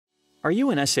Are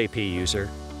you an SAP user?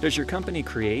 Does your company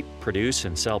create, produce,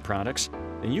 and sell products?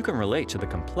 Then you can relate to the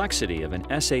complexity of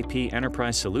an SAP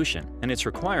enterprise solution and its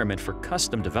requirement for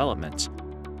custom developments.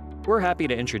 We're happy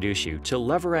to introduce you to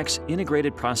LeverX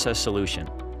Integrated Process Solution,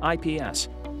 IPS,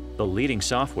 the leading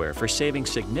software for saving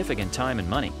significant time and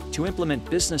money to implement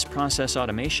business process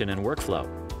automation and workflow,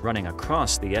 running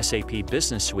across the SAP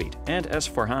Business Suite and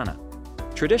S/4HANA.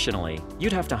 Traditionally,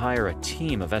 you'd have to hire a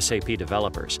team of SAP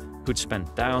developers who'd spend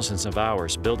thousands of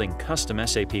hours building custom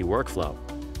SAP workflow,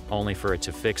 only for it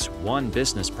to fix one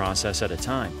business process at a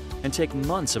time and take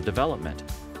months of development.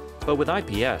 But with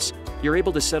IPS, you're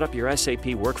able to set up your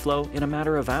SAP workflow in a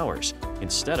matter of hours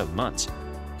instead of months.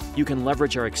 You can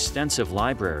leverage our extensive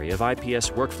library of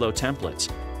IPS workflow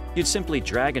templates. You'd simply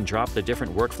drag and drop the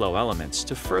different workflow elements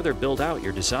to further build out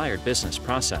your desired business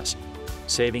process,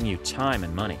 saving you time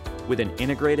and money with an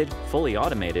integrated, fully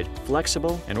automated,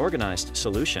 flexible, and organized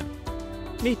solution.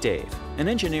 Meet Dave, an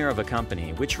engineer of a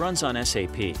company which runs on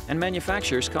SAP and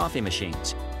manufactures coffee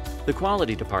machines. The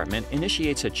quality department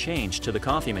initiates a change to the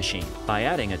coffee machine by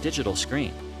adding a digital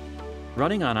screen.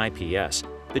 Running on IPS,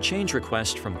 the change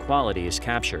request from quality is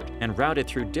captured and routed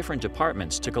through different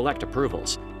departments to collect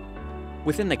approvals.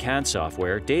 Within the CAD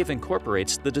software, Dave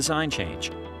incorporates the design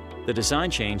change. The design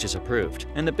change is approved,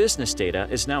 and the business data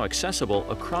is now accessible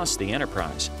across the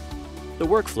enterprise. The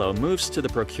workflow moves to the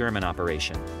procurement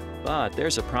operation. But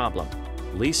there's a problem.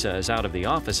 Lisa is out of the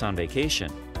office on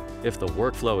vacation. If the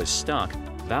workflow is stuck,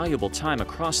 valuable time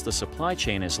across the supply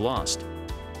chain is lost.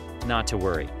 Not to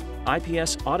worry.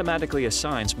 IPS automatically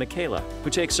assigns Michaela, who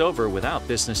takes over without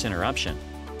business interruption.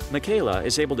 Michaela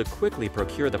is able to quickly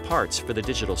procure the parts for the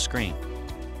digital screen.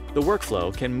 The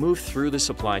workflow can move through the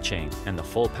supply chain, and the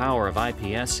full power of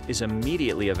IPS is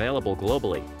immediately available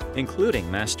globally, including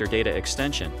master data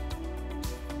extension.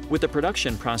 With the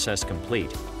production process complete,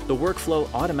 the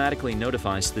workflow automatically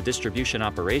notifies the distribution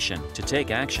operation to take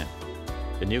action.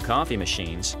 The new coffee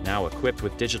machines, now equipped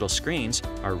with digital screens,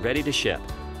 are ready to ship.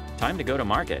 Time to go to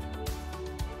market.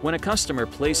 When a customer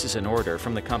places an order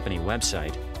from the company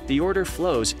website, the order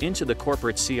flows into the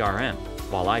corporate CRM,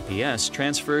 while IPS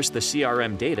transfers the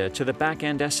CRM data to the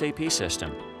back-end SAP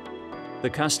system. The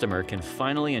customer can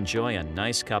finally enjoy a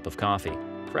nice cup of coffee,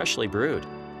 freshly brewed,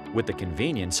 with the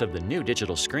convenience of the new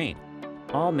digital screen,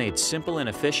 all made simple and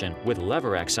efficient with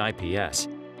LeverX IPS.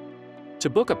 To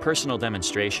book a personal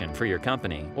demonstration for your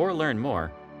company or learn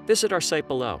more, visit our site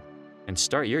below and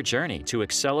start your journey to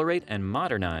accelerate and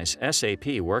modernize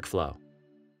SAP workflow.